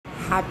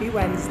Happy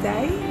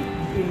Wednesday.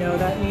 You know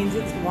that means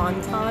it's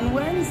WonTon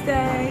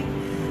Wednesday.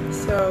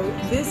 So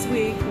this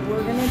week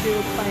we're gonna do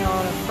a play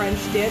on a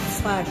French dip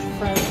slash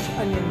French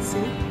onion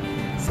soup.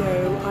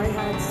 So I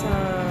had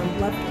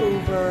some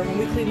leftover, when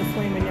we clean the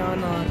filet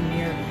mignon on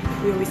here,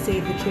 we always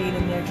save the chain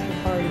and the extra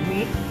part of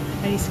meat,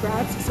 any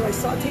scraps. So I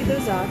sauteed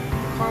those up,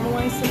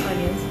 caramelized some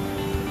onions.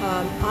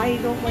 I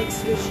don't like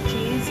Swiss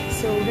cheese,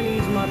 so we're gonna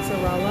use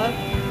mozzarella.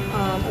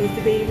 I was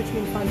debating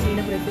between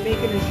fontina, but if we're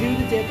making a jus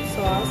de dip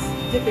sauce,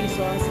 dipping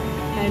sauce,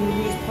 and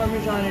we use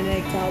Parmesan and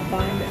egg to help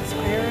bind it. So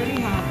I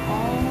already have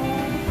all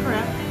the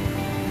prep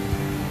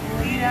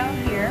laid out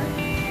here.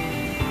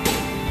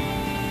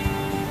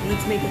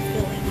 Let's make it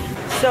filling.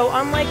 So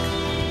unlike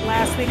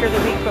last week or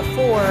the week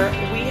before,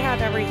 we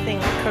have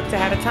everything cooked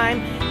ahead of time,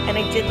 and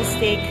I did the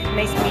steak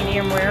nice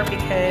medium rare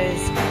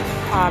because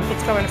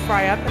it's going to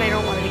fry up and I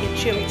don't want it to get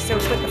chewy. So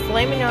put the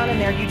filet mignon in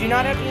there. You do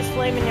not have to use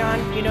filet mignon.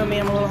 You know me,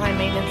 I'm a little high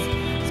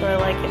maintenance, so I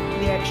like it,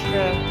 the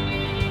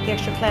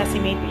extra classy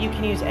meat, but you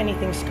can use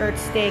anything. Skirt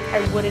steak,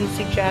 I wouldn't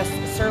suggest.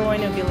 Sirloin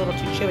would be a little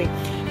too chewy.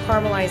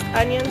 Caramelized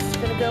onions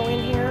are going to go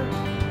in here,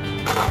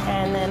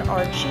 and then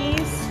our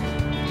cheese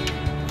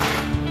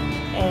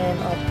and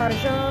our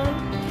Parmesan,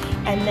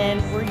 and then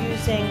we're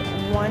using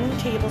 1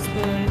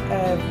 tablespoon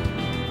of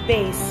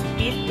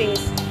beef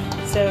base,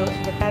 so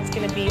that's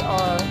going to be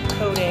our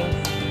coating,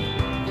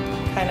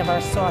 kind of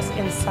our sauce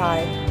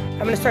inside. I'm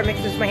going to start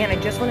mixing this with my hand. I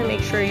just want to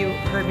make sure you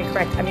heard me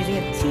correct. I'm using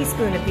a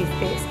teaspoon of beef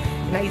base.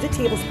 Do not use a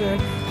tablespoon.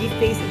 Beef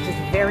base is just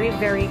very,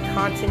 very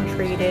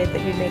concentrated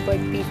that you make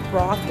like beef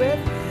broth with,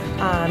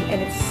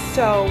 and it's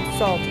so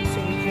salty. So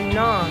you do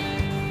not,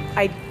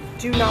 I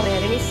do not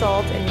add any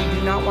salt, and you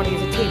do not want to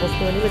use a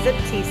tablespoon. It was a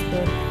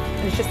teaspoon,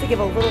 and it's just to give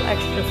a little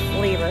extra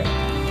flavor.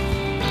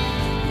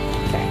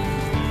 Okay.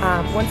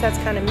 Once that's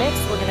kind of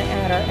mixed, we're going to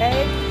add our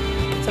egg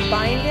to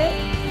bind it,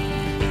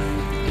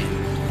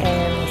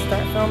 and we'll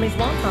start filling these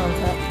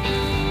wontons up.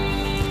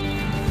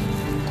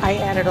 I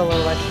added a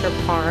little extra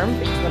parm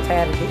because once I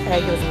added the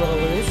egg, it was a little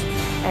loose,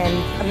 and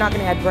I'm not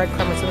going to add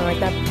breadcrumb or something like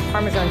that.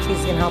 Parmesan cheese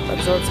is going to help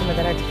absorb some of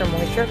that extra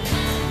moisture,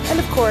 and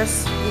of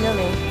course, you know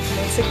me,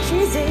 makes it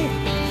cheesy.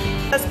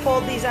 Just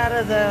pulled these out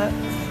of the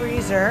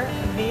freezer.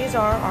 These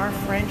are our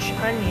French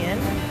onion.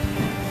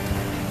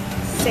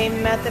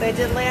 Same method I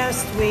did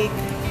last week.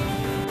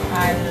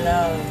 I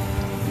love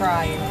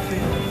frying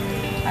food.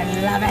 I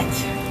love it.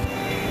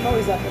 I'm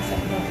always up with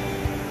something.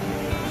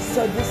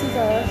 So this is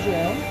our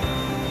jus,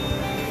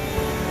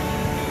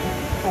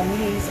 and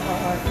these are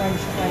our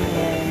French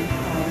onion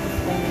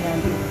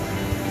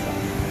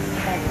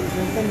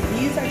and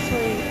these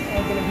actually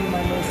are going to be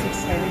my most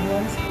exciting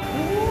ones. Oh,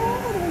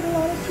 there's a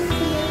lot of cheese in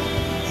there.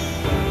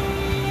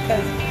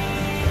 Because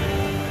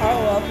I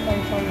love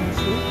French onion